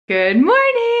Good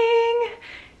morning!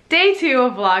 Day 2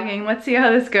 of vlogging. Let's see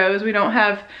how this goes. We don't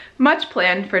have much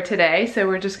planned for today, so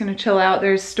we're just gonna chill out.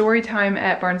 There's story time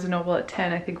at Barnes & Noble at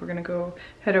 10. I think we're gonna go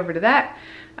head over to that.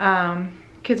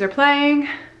 Kids are playing,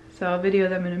 so I'll video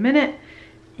them in a minute,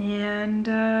 and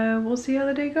we'll see how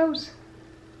the day goes.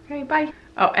 Okay, bye.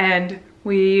 Oh, and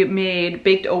we made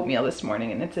baked oatmeal this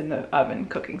morning, and it's in the oven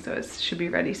cooking, so it should be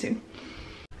ready soon.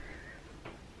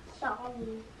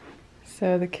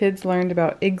 So the kids learned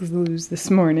about igloos this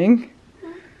morning.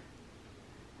 Did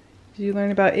you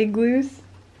learn about igloos?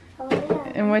 Oh,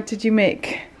 yeah. And what did you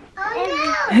make?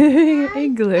 Oh, no.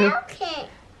 Igloo.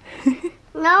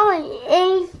 No, it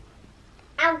is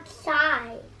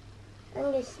outside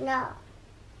in the snow.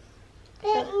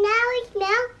 But now it's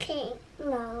melting.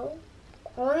 No,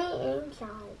 only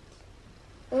inside.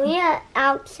 We are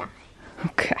outside.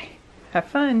 Okay. Have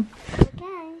fun.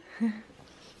 Okay.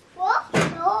 What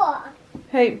door?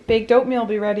 Hey, baked oatmeal will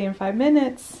be ready in 5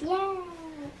 minutes. Yeah.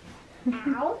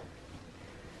 Ow.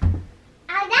 Oh,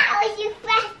 that was your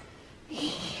friend.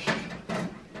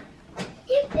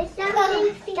 There's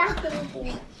something stuck in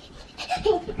here.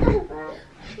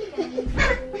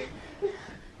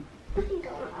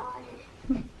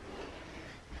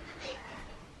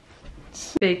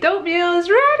 Baked oatmeal is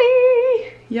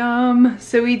ready! Yum!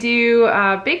 So we do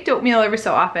baked oatmeal every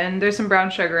so often. There's some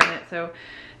brown sugar in it, so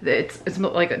it's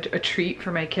like a treat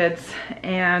for my kids.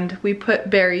 And we put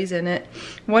berries in it.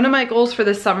 One of my goals for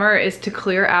this summer is to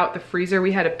clear out the freezer.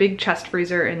 We had a big chest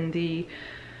freezer in the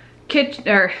kitchen,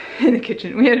 or in the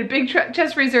kitchen. We had a big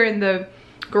chest freezer in the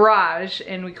garage,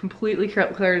 and we completely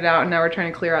cleared it out, and now we're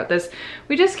trying to clear out this.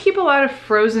 We just keep a lot of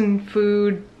frozen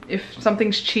food. If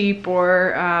something's cheap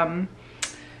or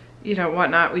you know,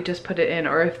 whatnot, we just put it in.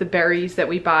 Or if the berries that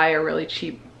we buy are really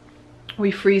cheap, we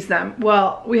freeze them.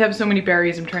 Well, we have so many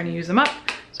berries, I'm trying to use them up,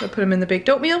 so I put them in the baked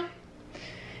oatmeal.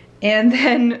 And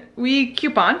then we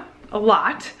coupon a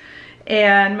lot,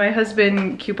 and my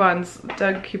husband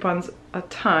Doug coupons a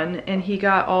ton, and he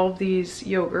got all of these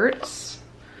yogurts.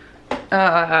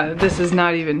 This is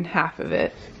not even half of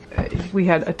it. We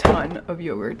had a ton of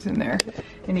yogurts in there,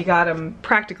 and he got them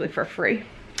practically for free.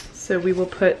 So we will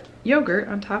put yogurt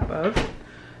on top of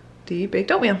the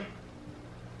baked oatmeal.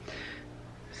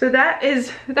 So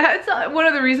that's one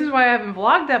of the reasons why I haven't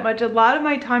vlogged that much. A lot of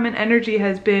my time and energy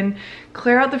has been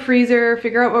clear out the freezer,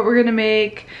 figure out what we're gonna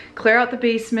make, clear out the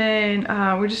basement.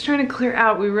 We're just trying to clear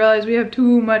out. We realize we have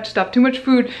too much stuff, too much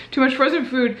food, too much frozen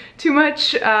food, too much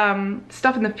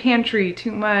stuff in the pantry,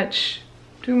 too much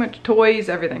toys,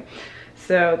 everything.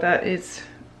 So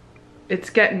it's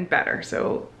getting better.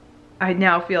 So I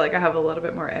now feel like I have a little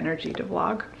bit more energy to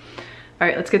vlog. All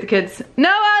right, let's get the kids.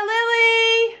 Noah,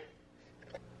 Lily!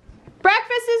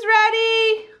 Breakfast is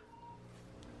ready!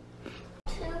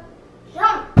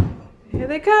 Here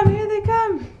they come, here they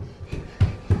come.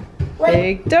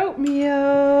 Baked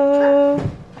oatmeal.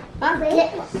 I want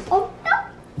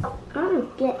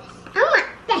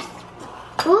this.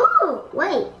 Ooh,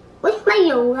 wait. What's my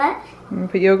yogurt? You wanna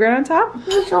put yogurt on top?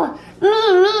 Sure. Me.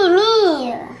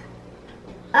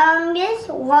 This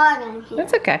water here.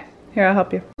 That's okay. Here, I'll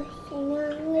help you.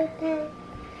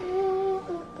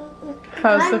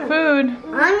 How's the food?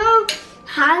 I know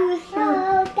how to sing.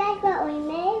 Oh, that's what we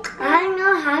made. I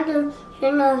know how to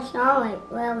sing a song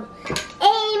like well.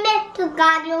 Amen to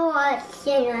God, you are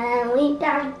singing, and we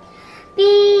done.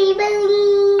 Be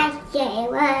believe. I say,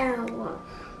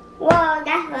 well,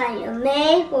 that's what you're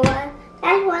made for.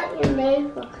 That's what you're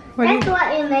made for. That's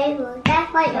what you're made for.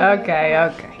 That's what you're made for. Okay.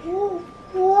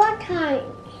 4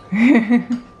 times.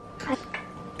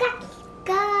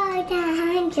 Go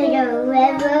down to the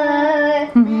river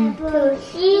to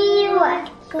see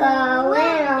what's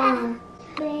going on.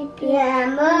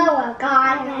 Remember what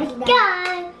God has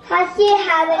done. Cause He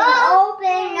hasn't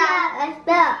opened up a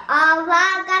spell of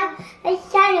our God. It's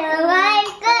shining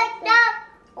like a star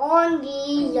on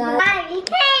these mighty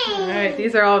things. Alright,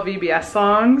 these are all VBS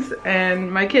songs,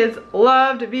 and my kids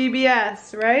loved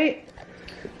VBS, right?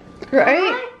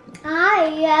 Right? I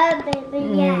love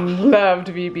VBS. Loved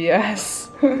VBS.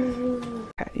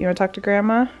 Okay, you want to talk to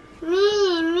Grandma?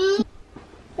 Me.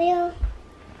 You're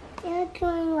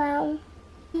doing well.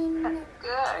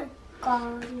 Good.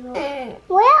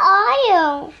 Where are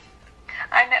you?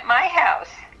 I'm at my house.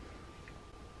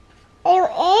 Are you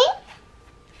in?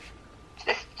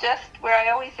 Just where I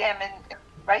always am, and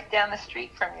right down the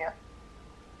street from you.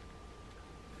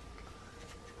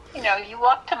 You know, you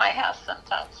walk to my house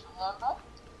sometimes.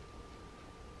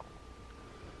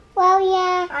 Well,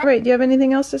 yeah. All right, do you have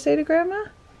anything else to say to Grandma?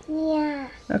 Yeah.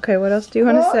 Okay, what else do you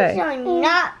want to say? Those are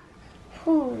not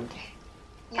food.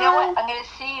 You know what? I'm going to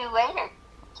see you later.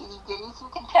 Kitty goodies, you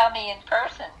can tell me in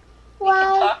person. We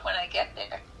Well, can talk when I get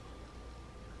there.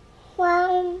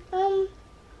 well, going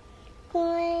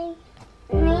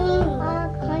me are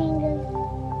kind of.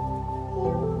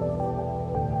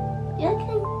 You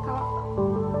can talk.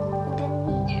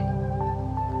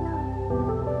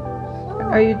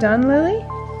 Are you done, Lily?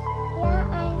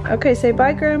 Yeah, Okay, say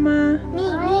bye, Grandma. me.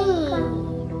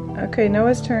 Okay,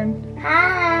 Noah's turn.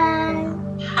 Hi.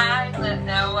 Hi,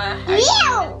 Noah.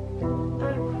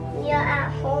 We are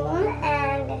at home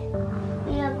and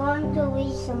we are going to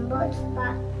read some books,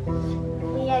 but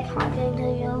we are talking to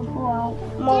you for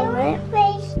a moment.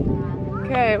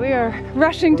 Okay, we are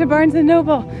rushing to Barnes &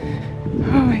 Noble.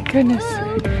 Oh my goodness.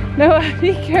 Noah,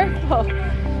 be careful.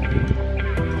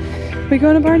 We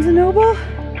going to Barnes & Noble?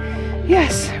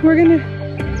 Yes, we're gonna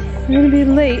be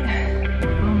late.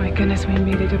 Oh my goodness, we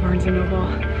made it to Barnes & Noble.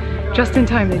 Just in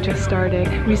time, they just started.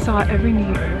 We saw every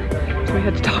neighbor, so we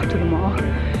had to talk to them all.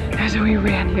 And so we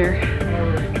ran here.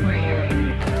 We're here.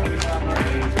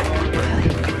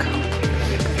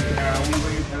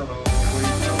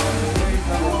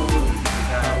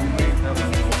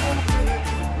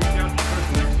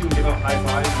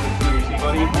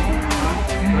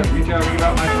 Reach out and give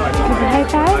out high five. High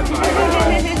five?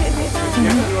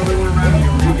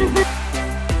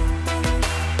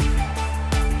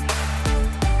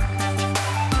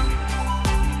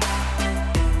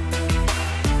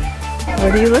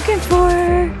 What are you looking for?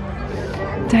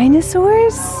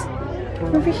 Dinosaurs?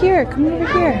 Over here, come over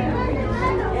here.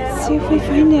 Let's see if we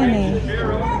find any.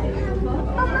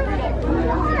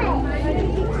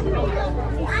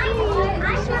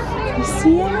 You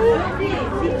see any?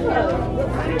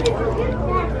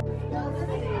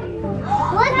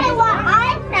 Look at what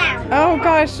I found. Oh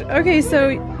gosh, okay, so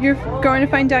you're going to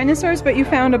find dinosaurs, but you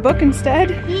found a book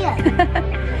instead? Here.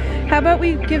 How about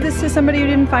we give this to somebody who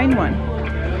didn't find one?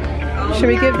 Should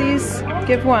we give these?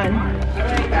 Give one.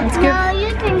 Let's give. No,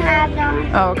 you can have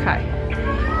them. Oh, okay.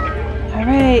 All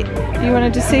right. You want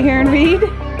to just sit here and read?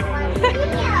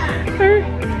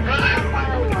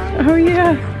 Oh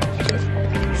yeah.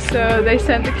 So they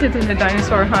sent the kids on a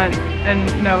dinosaur hunt, and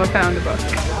Noah found a book,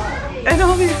 and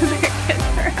all the other kids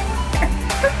are here.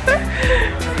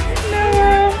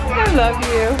 Noah, I love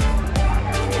you.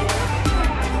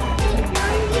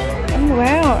 Oh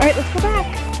wow. All right, let's go back.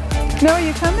 Noah,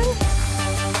 you coming?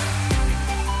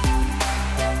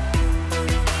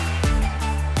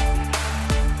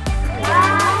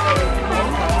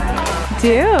 Do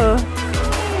you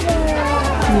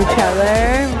tell her?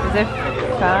 Was it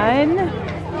fun?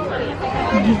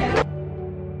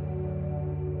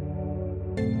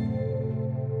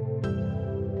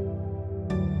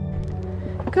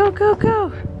 Go, go,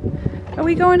 go. Are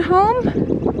we going home?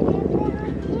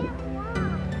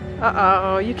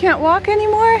 Uh-oh, you can't walk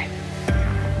anymore?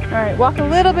 All right, walk a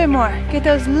little bit more. Get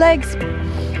those legs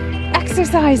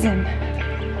exercising.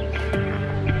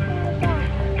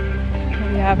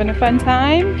 Are you having a fun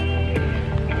time?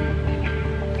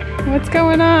 What's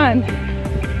going on?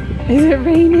 Is it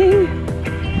raining?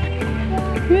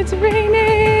 It's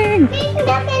raining! He's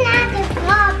looking at the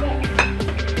garbage.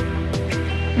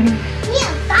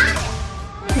 Yeah,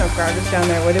 garbage. No garbage down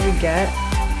there. What did we get?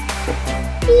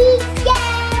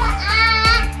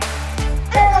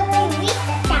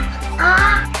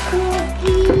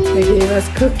 They gave us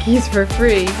cookies for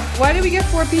free. Why did we get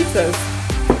 4 pizzas?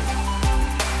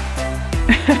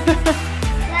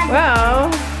 Well,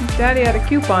 Daddy had a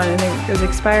coupon and it was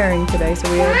expiring today,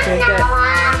 so we had to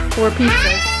get 4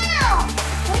 pizzas.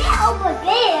 Over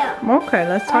there. Okay,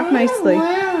 let's talk nicely.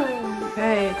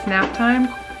 Okay, it's nap time.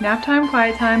 Nap time,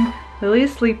 quiet time. Lily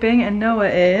is sleeping and Noah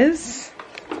is...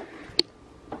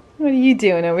 What are you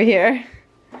doing over here?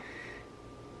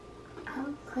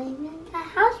 I'm cleaning the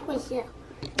house with you.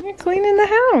 You're cleaning the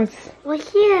house.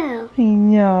 With you. I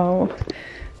know.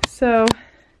 So,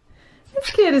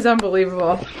 this kid is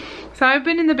unbelievable. So I've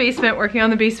been in the basement, working on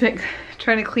the basement,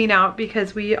 trying to clean out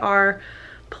because we are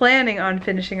planning on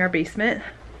finishing our basement.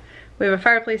 We have a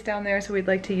fireplace down there, so we'd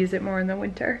like to use it more in the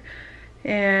winter.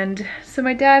 And so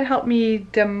my dad helped me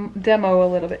demo a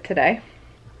little bit today,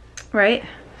 right?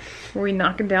 Were we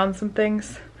knocking down some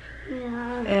things?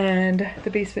 Yeah. And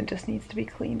the basement just needs to be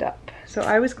cleaned up. So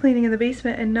I was cleaning in the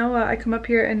basement and I come up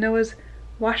here and Noah's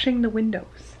washing the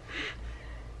windows.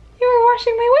 You were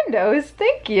washing my windows,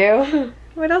 thank you.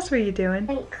 What else were you doing?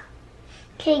 Like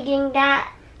taking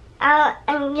that out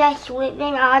and just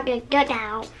sweeping all the dirt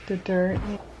out. The dirt.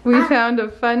 We found a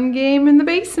fun game in the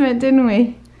basement, didn't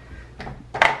we?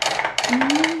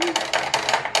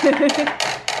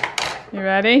 You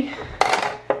ready?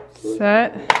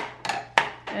 Set.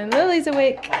 And Lily's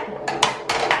awake.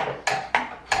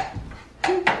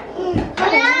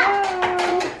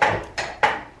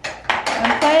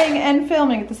 playing and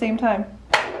filming at the same time.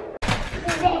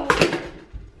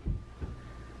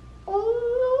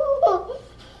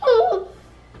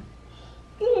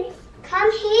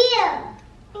 Come here.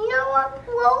 No, I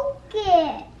broke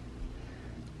it.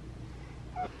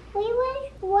 We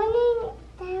was running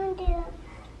down there.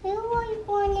 We was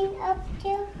running up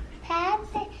the path.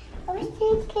 I was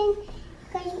thinking,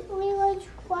 because we was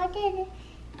wanted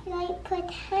like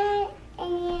pretend,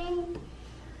 and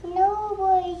no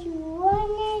was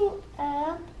running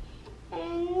up,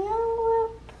 and no one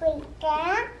played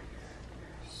that.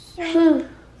 So.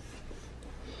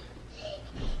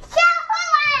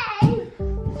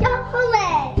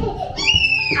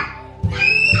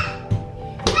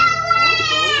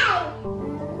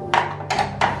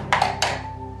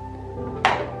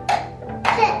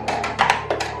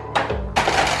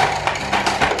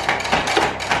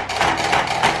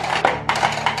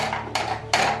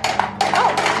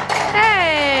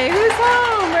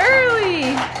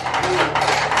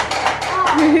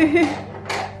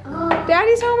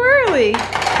 Daddy's home early.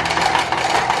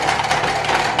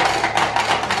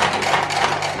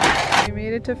 We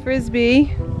made it to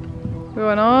Frisbee. We're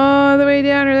going all the way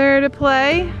down there to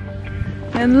play.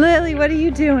 And Lily, what are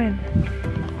you doing?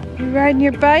 You riding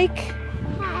your bike?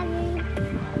 Having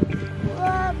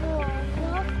trouble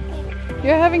walking.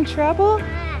 You're having trouble?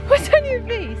 What's on your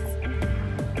face?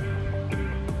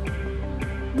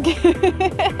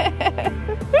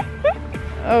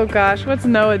 Oh gosh, what's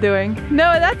Noah doing?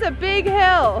 Noah, that's a big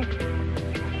hill.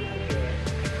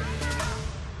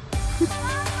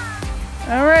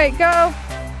 All right, go.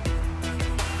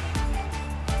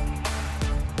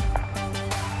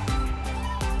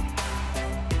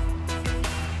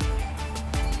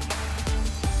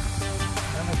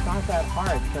 And it's not that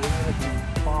hard, so even if you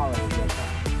fall, it'll get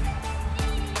up.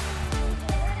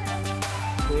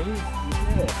 See? You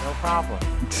did it, no problem.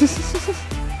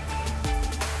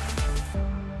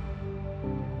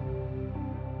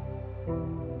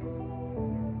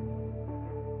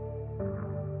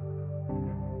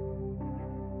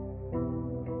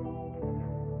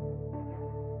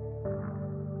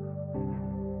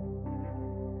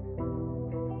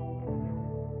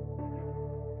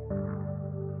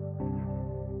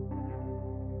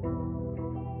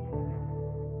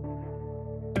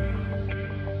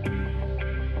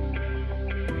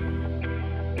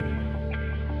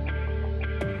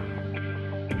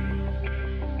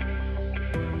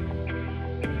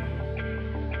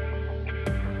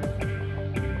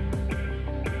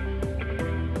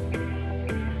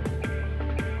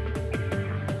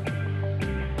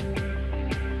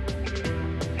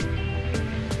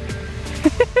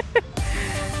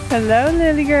 Hello,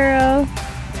 Lily girl.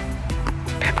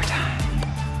 Pepper time.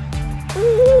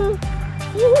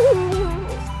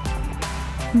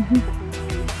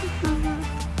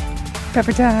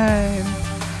 Pepper time.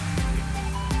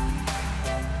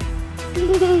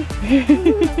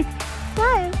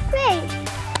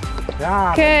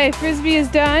 Okay, Frisbee is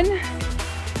done.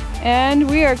 And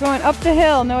we are going up the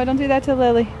hill. No, don't do that to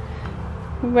Lily.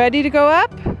 Ready to go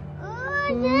up?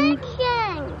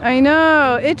 I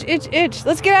know. Itch, itch, itch.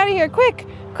 Let's get out of here. Quick,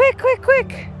 quick, quick,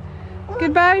 quick.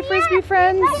 Goodbye, Frisbee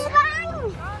friends.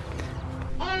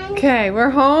 Okay,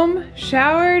 we're home,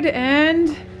 showered,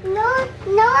 and... No,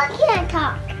 I can't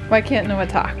talk. Why can't Noah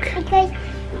talk? Because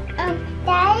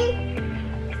Daddy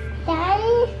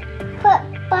put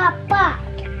Papa.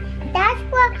 That's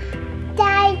what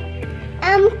Daddy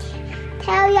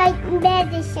tell like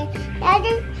medicine. That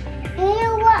is, you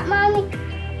know what, Mommy?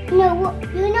 No,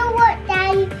 you know what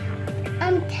Daddy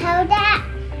tell that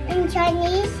in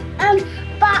Chinese?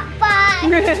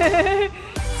 Papa.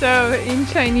 So in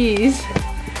Chinese,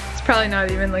 it's probably not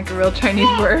even like a real Chinese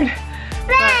word.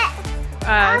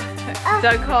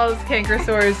 Doug calls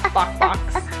cankersaurs bok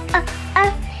boks.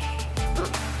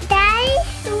 Daddy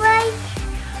was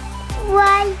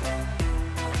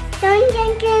don't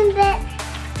think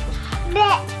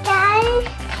that Daddy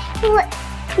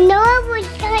Noah was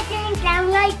turning down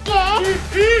like this.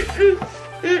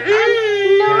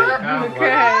 Noah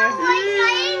was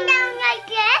turning down like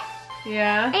this.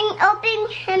 Yeah. And open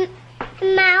his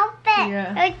mouth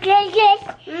Yeah. like this.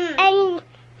 And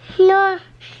Noah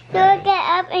get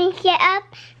up and get up.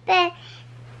 But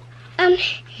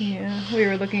Yeah, we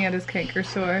were looking at his canker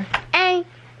sore. and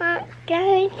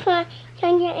Daddy put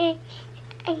Sonia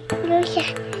and Lucia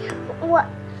what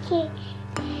he.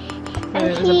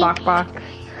 It was a bok bok.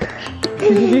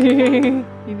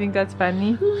 You think that's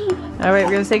funny? Alright,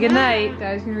 we're gonna say goodnight.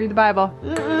 Daddy's gonna read the Bible.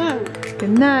 Good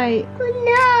night. Good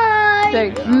night.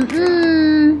 Say,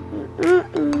 mm-mm.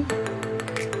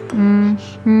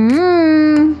 Mm-mm.